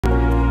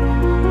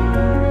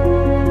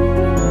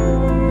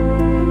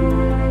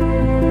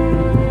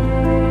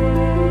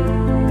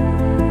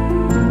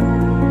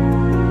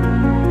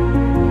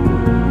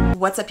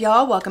What's up,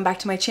 y'all? Welcome back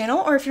to my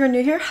channel, or if you're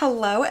new here,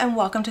 hello and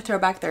welcome to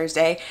Throwback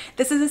Thursday.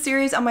 This is a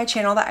series on my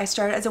channel that I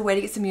started as a way to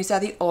get some use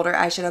out of the older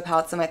eyeshadow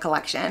palettes in my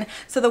collection.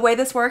 So the way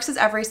this works is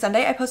every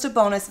Sunday I post a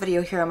bonus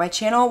video here on my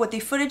channel with the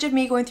footage of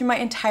me going through my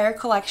entire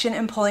collection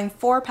and pulling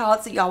 4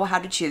 palettes that y'all will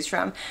have to choose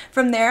from.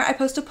 From there, I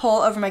post a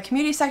poll over my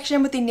community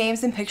section with the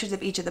names and pictures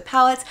of each of the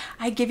palettes.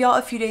 I give y'all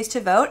a few days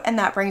to vote, and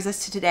that brings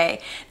us to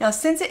today. Now,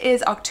 since it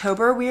is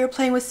October, we are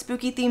playing with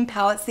spooky themed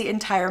palettes the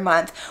entire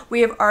month.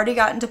 We have already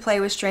gotten to play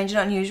with Strange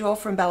and Unusual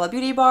from Bella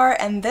Beauty Bar,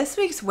 and this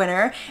week's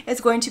winner is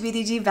going to be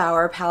the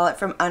Devour palette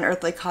from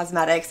Unearthly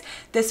Cosmetics.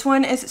 This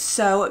one is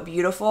so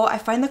beautiful. I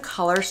find the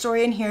color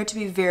story in here to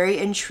be very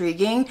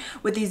intriguing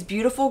with these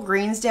beautiful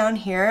greens down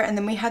here, and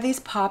then we have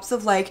these pops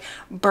of like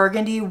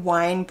burgundy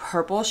wine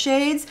purple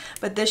shades,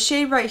 but this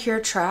shade right here,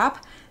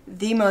 Trap,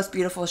 the most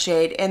beautiful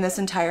shade in this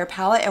entire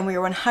palette, and we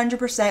are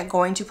 100%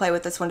 going to play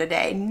with this one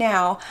today.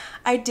 Now,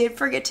 I did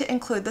forget to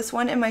include this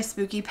one in my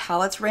spooky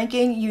palettes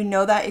ranking. You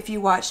know that if you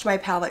watched my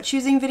palette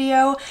choosing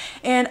video,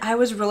 and I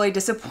was really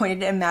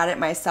disappointed and mad at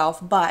myself,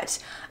 but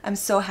I'm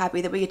so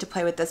happy that we get to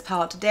play with this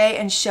palette today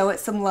and show it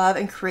some love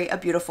and create a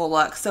beautiful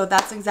look. So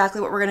that's exactly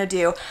what we're gonna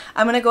do.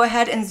 I'm gonna go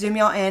ahead and zoom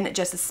y'all in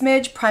just a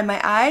smidge, prime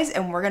my eyes,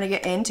 and we're gonna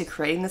get into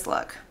creating this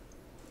look.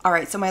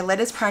 Alright, so my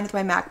lid is primed with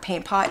my MAC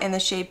paint pot in the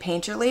shade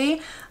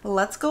Painterly.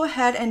 Let's go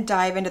ahead and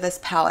dive into this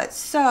palette.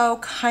 So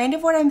kind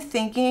of what I'm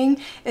thinking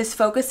is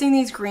focusing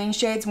these green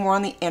shades more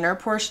on the inner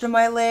portion of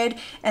my lid,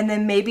 and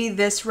then maybe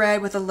this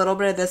red with a little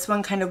bit of this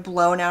one kind of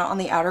blown out on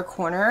the outer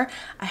corner.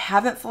 I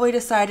haven't fully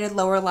decided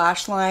lower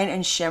lash line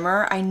and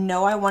shimmer. I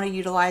know I want to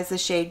utilize the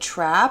shade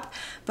Trap,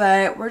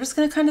 but we're just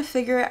going to kind of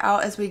figure it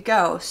out as we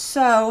go.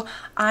 So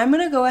I'm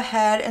going to go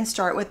ahead and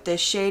start with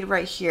this shade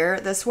right here.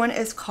 This one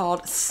is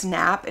called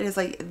Snap. It is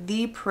like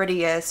the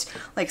prettiest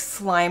like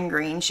slime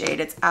green shade.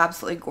 It's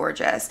absolutely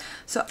gorgeous.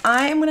 So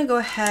I am going to go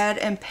ahead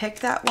and pick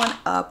that one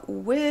up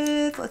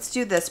with, let's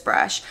do this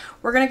brush.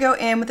 We're going to go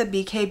in with a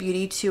BK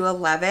Beauty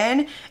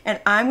 211,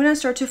 and I'm going to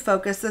start to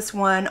focus this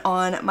one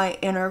on my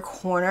inner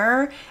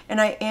corner,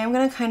 and I am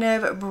going to kind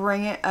of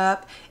bring it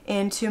up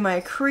into my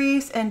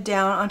crease and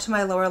down onto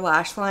my lower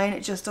lash line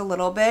just a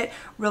little bit,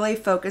 really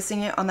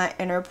focusing it on that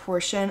inner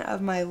portion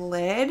of my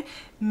lid,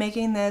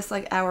 making this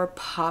like our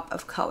pop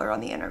of color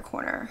on the inner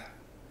corner.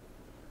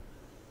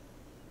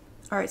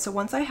 Alright, so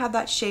once I have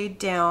that shade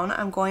down,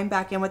 I'm going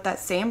back in with that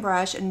same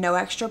brush and no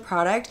extra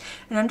product,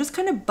 and I'm just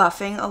kind of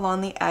buffing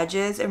along the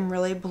edges and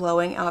really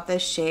blowing out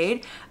this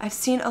shade. I've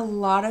seen a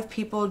lot of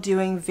people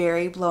doing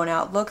very blown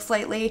out looks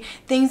lately,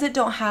 things that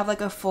don't have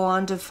like a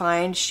full-on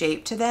defined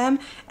shape to them,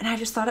 and I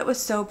just thought it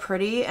was so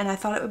pretty, and I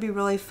thought it would be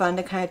really fun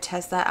to kind of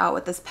test that out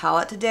with this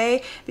palette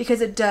today,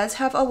 because it does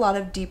have a lot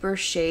of deeper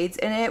shades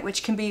in it,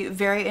 which can be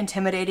very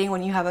intimidating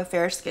when you have a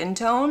fair skin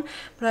tone,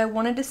 but I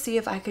wanted to see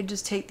if I could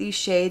just take these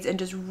shades and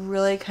just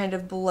really kind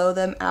of blow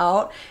them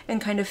out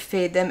and kind of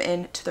fade them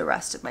into the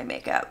rest of my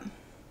makeup.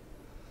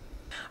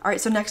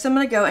 Alright, so next I'm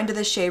going to go into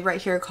the shade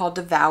right here called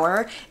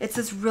Devour. It's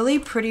this really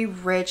pretty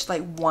rich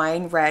like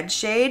wine red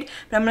shade,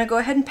 but I'm going to go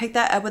ahead and pick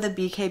that up with a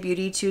BK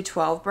Beauty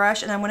 212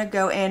 brush, and I'm going to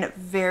go in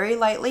very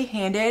lightly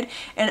handed,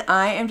 and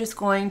I am just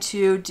going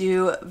to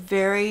do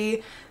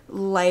very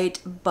light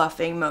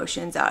buffing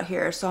motions out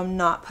here. So I'm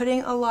not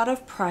putting a lot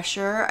of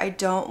pressure. I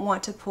don't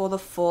want to pull the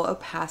full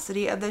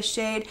opacity of this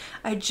shade.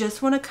 I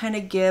just want to kind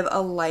of give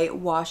a light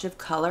wash of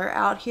color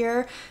out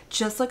here,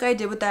 just like I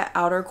did with that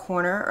outer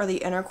corner or the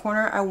inner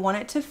corner. I want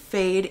it to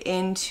fade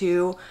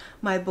into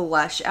my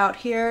blush out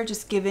here,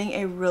 just giving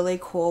a really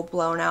cool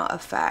blown out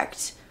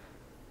effect.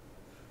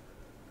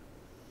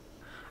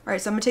 Alright,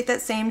 so I'm going to take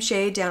that same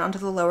shade down onto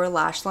the lower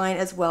lash line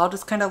as well,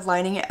 just kind of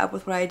lining it up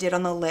with what I did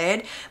on the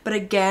lid. But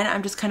again,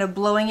 I'm just kind of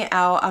blowing it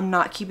out. I'm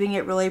not keeping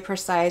it really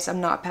precise.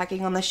 I'm not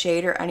packing on the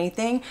shade or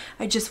anything.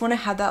 I just want to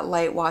have that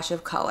light wash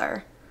of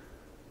color.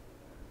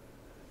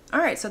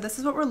 Alright, so this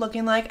is what we're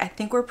looking like. I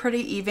think we're pretty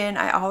even.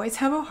 I always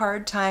have a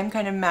hard time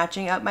kind of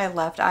matching up my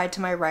left eye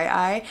to my right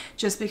eye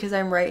just because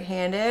I'm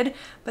right-handed,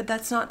 but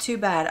that's not too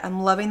bad.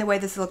 I'm loving the way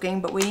this is looking,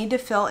 but we need to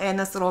fill in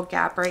this little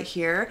gap right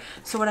here.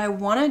 So what I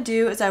want to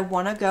do is I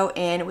want to go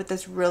in with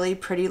this really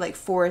pretty like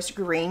forest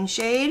green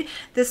shade.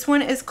 This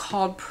one is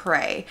called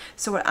Prey.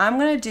 So what I'm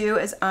going to do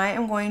is I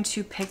am going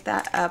to pick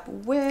that up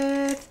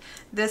with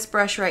this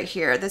brush right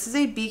here. This is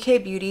a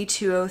BK Beauty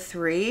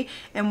 203,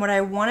 and what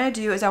I want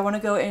to do is I want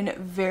to go in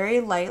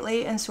very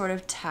lightly and sort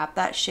of tap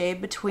that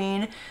shade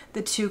between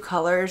the two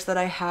colors that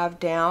I have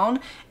down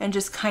and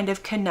just kind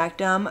of connect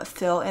them,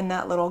 fill in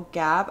that little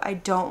gap. I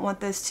don't want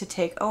this to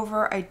take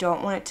over. I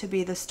don't want it to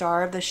be the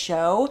star of the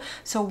show.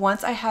 So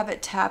once I have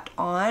it tapped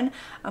on,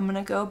 I'm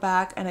going to go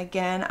back, and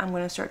again I'm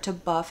going to start to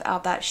buff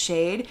out that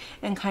shade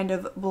and kind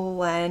of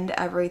blend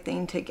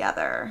everything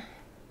together.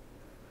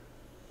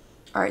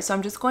 All right, so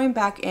I'm just going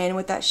back in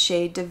with that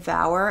shade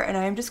Devour, and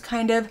I'm just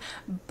kind of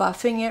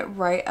buffing it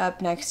right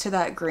up next to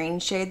that green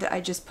shade that I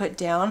just put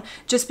down,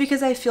 just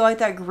because I feel like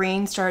that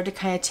green started to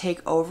kind of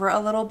take over a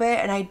little bit,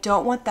 and I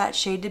don't want that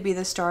shade to be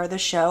the star of the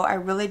show. I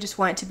really just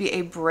want it to be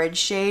a bridge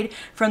shade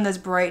from this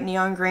bright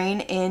neon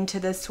green into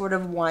this sort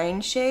of wine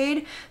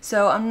shade.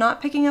 So I'm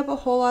not picking up a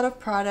whole lot of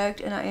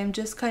product, and I am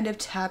just kind of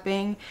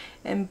tapping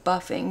and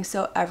buffing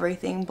so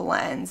everything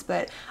blends.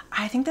 But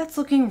I think that's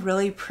looking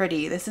really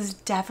pretty. This is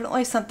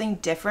definitely something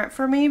different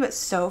for me, but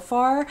so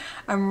far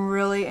I'm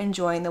really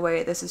enjoying the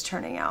way this is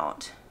turning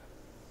out.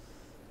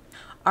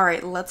 All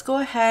right, let's go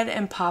ahead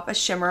and pop a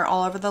shimmer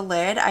all over the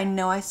lid. I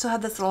know I still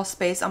have this little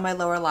space on my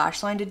lower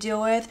lash line to deal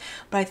with,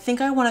 but I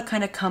think I want to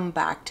kind of come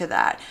back to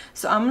that.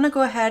 So I'm going to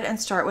go ahead and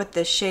start with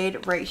this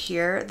shade right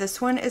here. This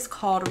one is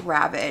called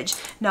Ravage.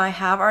 Now I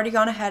have already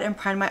gone ahead and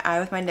primed my eye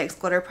with my NYX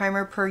glitter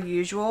primer per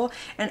usual,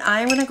 and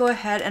I'm going to go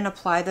ahead and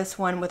apply this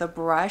one with a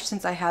brush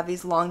since I have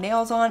these long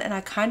nails on, and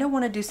I kind of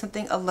want to do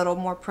something a little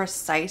more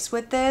precise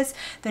with this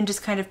than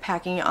just kind of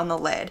packing it on the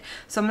lid.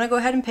 So I'm going to go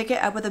ahead and pick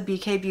it up with a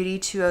BK Beauty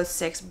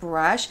 206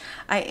 brush.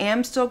 I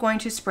am still going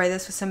to spray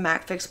this with some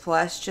MAC Fix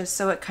Plus just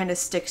so it kind of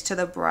sticks to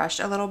the brush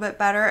a little bit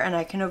better and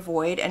I can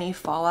avoid any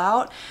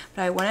fallout.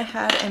 But I went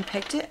ahead and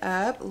picked it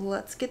up.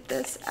 Let's get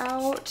this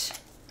out.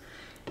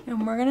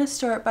 And we're going to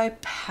start by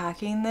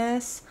packing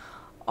this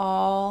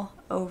all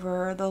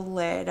over the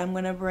lid. I'm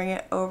going to bring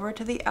it over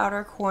to the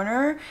outer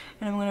corner,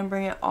 and I'm going to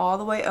bring it all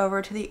the way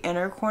over to the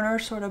inner corner,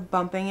 sort of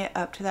bumping it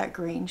up to that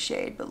green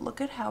shade. But look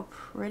at how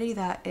pretty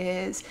that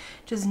is.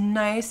 Just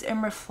nice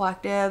and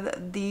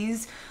reflective.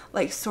 These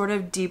like sort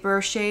of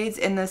deeper shades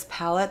in this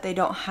palette, they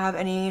don't have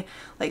any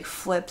like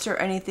flips or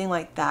anything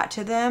like that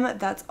to them.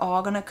 That's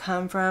all going to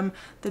come from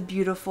the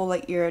beautiful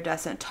like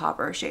iridescent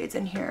topper shades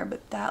in here.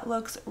 But that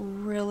looks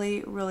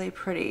really, really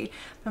pretty.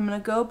 I'm going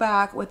to go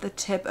back with the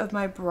tip of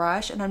my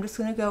brush, and I'm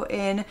just going to go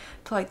in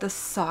to like the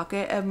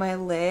socket of my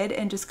lid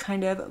and just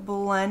kind of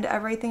blend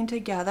everything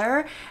together.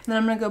 And then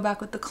I'm going to go back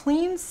with the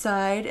clean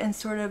side and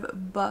sort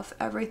of buff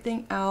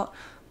everything out,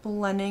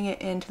 blending it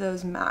into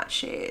those matte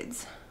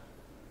shades.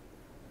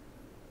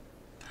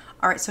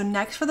 All right, so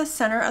next for the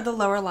center of the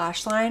lower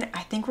lash line,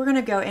 I think we're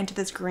gonna go into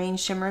this green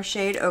shimmer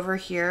shade over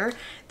here.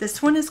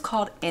 This one is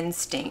called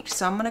Instinct.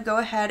 So I'm gonna go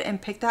ahead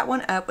and pick that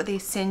one up with a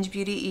Singe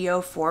Beauty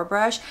EO4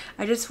 brush.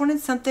 I just wanted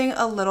something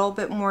a little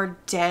bit more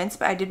dense,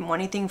 but I didn't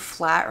want anything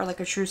flat or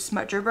like a true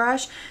smudger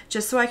brush,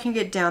 just so I can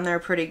get down there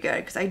pretty good.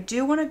 Because I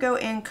do wanna go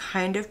in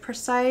kind of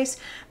precise,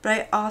 but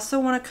I also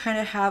wanna kind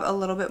of have a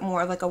little bit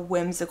more like a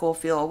whimsical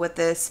feel with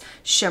this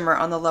shimmer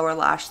on the lower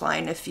lash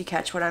line, if you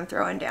catch what I'm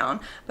throwing down.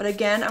 But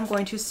again, I'm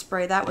going to spray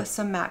that with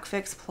some MAC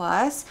Fix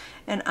Plus,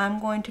 and I'm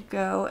going to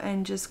go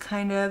and just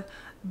kind of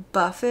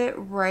buff it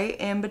right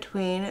in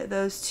between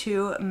those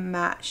two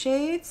matte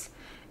shades.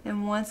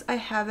 And once I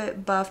have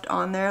it buffed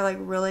on there like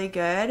really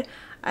good,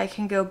 I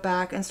can go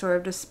back and sort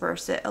of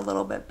disperse it a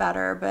little bit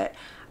better. But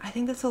I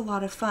think that's a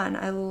lot of fun.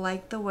 I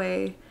like the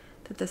way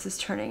that this is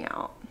turning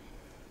out.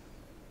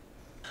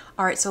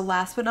 All right, so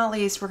last but not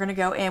least, we're gonna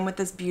go in with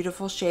this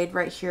beautiful shade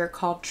right here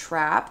called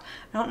Trap.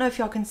 I don't know if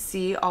y'all can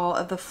see all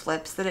of the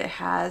flips that it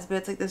has, but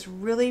it's like this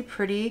really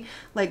pretty,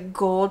 like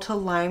gold to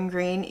lime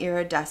green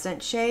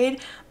iridescent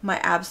shade. My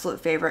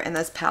absolute favorite in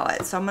this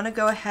palette. So I'm gonna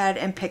go ahead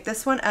and pick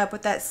this one up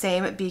with that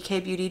same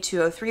BK Beauty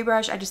 203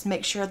 brush. I just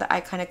make sure that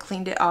I kind of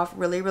cleaned it off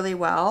really, really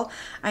well.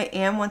 I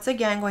am once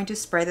again going to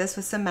spray this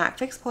with some MAC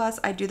Fix Plus.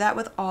 I do that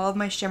with all of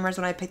my shimmers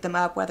when I pick them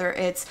up, whether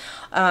it's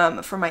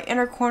for my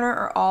inner corner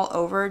or all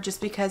over,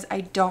 just because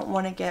I don't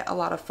want to get a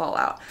lot of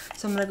fallout.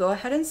 So I'm going to go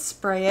ahead and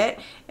spray it,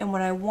 and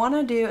what I want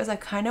to do is I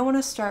kind of want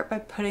to start by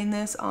putting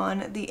this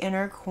on the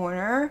inner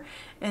corner,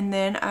 and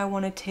then I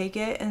want to take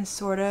it and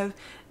sort of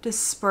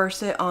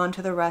disperse it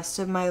onto the rest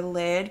of my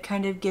lid,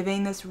 kind of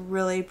giving this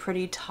really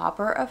pretty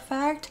topper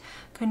effect,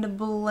 kind of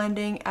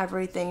blending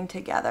everything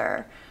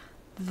together.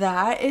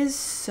 That is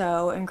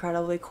so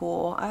incredibly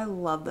cool. I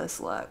love this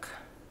look.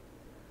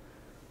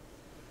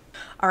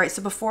 All right,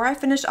 so before I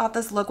finish off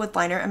this look with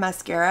liner and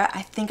mascara,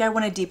 I think I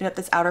want to deepen up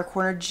this outer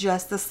corner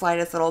just the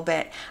slightest little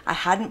bit. I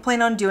hadn't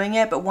planned on doing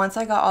it, but once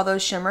I got all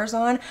those shimmers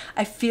on,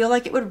 I feel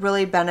like it would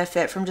really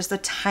benefit from just the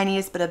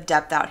tiniest bit of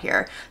depth out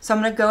here. So I'm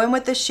going to go in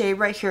with this shade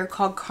right here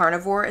called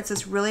Carnivore. It's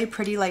this really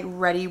pretty like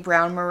reddy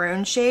brown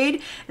maroon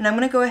shade, and I'm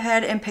going to go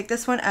ahead and pick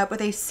this one up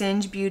with a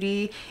Singe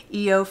Beauty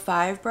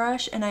EO5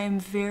 brush, and I am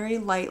very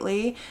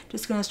lightly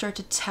just going to start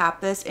to tap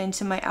this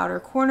into my outer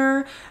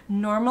corner.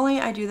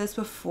 Normally I do this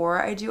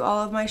before I do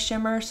all of my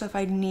shimmer, so if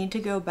I need to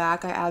go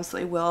back I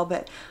absolutely will,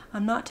 but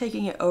I'm not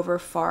taking it over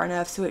far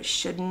enough so it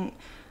shouldn't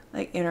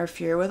like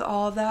interfere with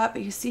all of that.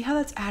 But you see how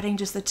that's adding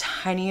just the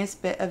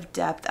tiniest bit of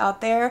depth out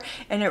there,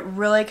 and it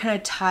really kind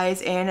of ties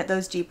in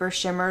those deeper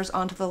shimmers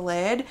onto the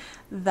lid.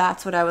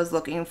 That's what I was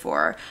looking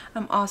for.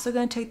 I'm also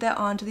going to take that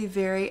onto the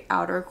very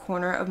outer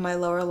corner of my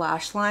lower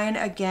lash line.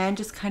 Again,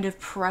 just kind of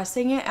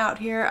pressing it out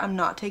here. I'm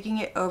not taking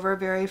it over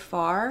very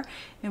far.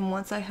 And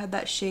once I have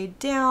that shade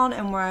down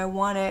and where I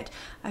want it,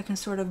 I can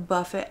sort of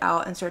buff it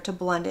out and start to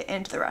blend it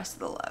into the rest of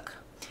the look.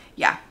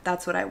 Yeah,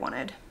 that's what I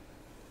wanted.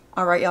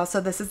 Alright y'all, so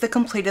this is the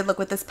completed look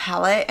with this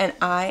palette, and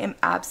I am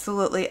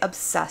absolutely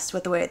obsessed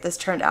with the way this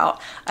turned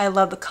out. I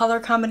love the color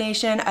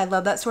combination. I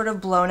love that sort of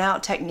blown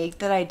out technique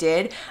that I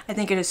did. I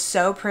think it is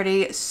so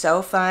pretty,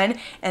 so fun,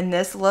 and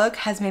this look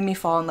has made me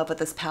fall in love with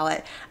this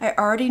palette. I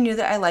already knew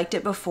that I liked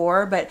it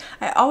before, but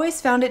I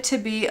always found it to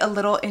be a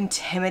little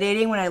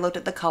intimidating when I looked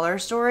at the color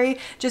story,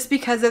 just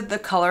because of the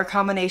color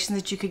combinations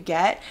that you could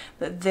get.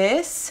 But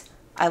this,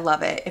 I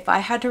love it. If I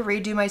had to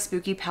redo my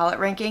spooky palette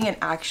ranking and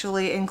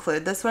actually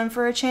include this one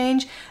for a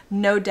change,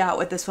 no doubt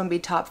would this one be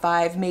top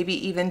 5, maybe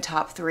even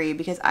top 3,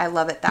 because I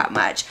love it that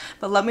much.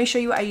 But let me show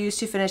you what I used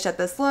to finish up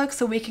this look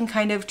so we can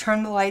kind of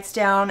turn the lights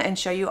down and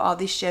show you all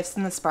these shifts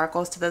and the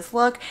sparkles to this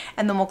look,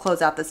 and then we'll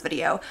close out this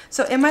video.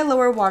 So in my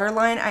lower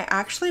waterline, I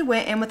actually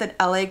went in with an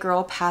LA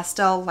Girl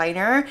pastel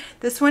liner.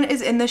 This one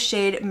is in the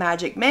shade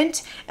Magic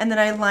Mint, and then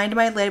I lined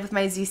my lid with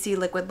my ZC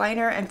liquid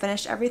liner and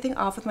finished everything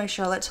off with my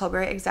Charlotte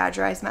Tilbury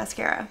Exaggerized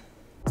mascara.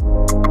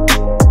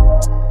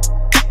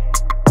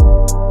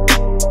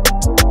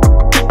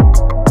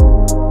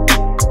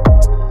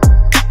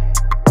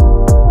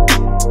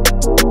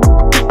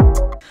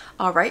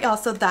 Alright y'all,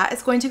 so that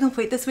is going to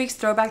complete this week's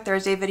Throwback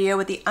Thursday video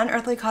with the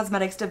Unearthly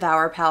Cosmetics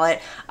Devour palette.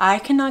 I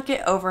cannot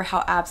get over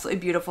how absolutely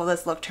beautiful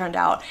this look turned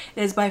out.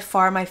 It is by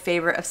far my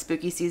favorite of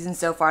spooky season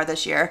so far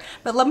this year.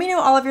 But let me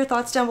know all of your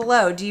thoughts down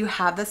below. Do you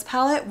have this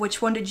palette?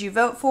 Which one did you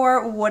vote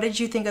for? What did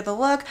you think of the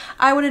look?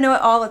 I want to know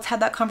it all. Let's have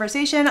that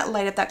conversation.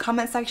 Light up that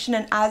comment section,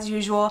 and as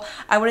usual,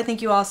 I want to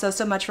thank you all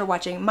so much for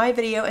watching my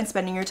video and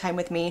spending your time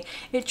with me.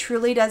 It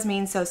truly does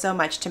mean so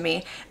much to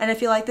me. And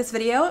if you like this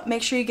video,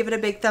 make sure you give it a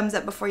big thumbs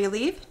up before you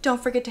leave.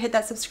 Don't forget to hit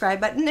that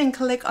subscribe button and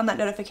click on that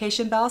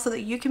notification bell so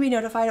that you can be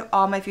notified of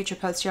all my future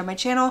posts here on my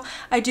channel.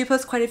 I do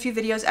post quite a few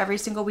videos every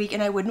single week,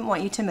 and I wouldn't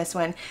want you to miss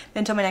one.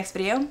 Until my next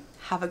video,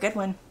 have a good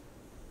one.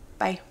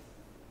 Bye.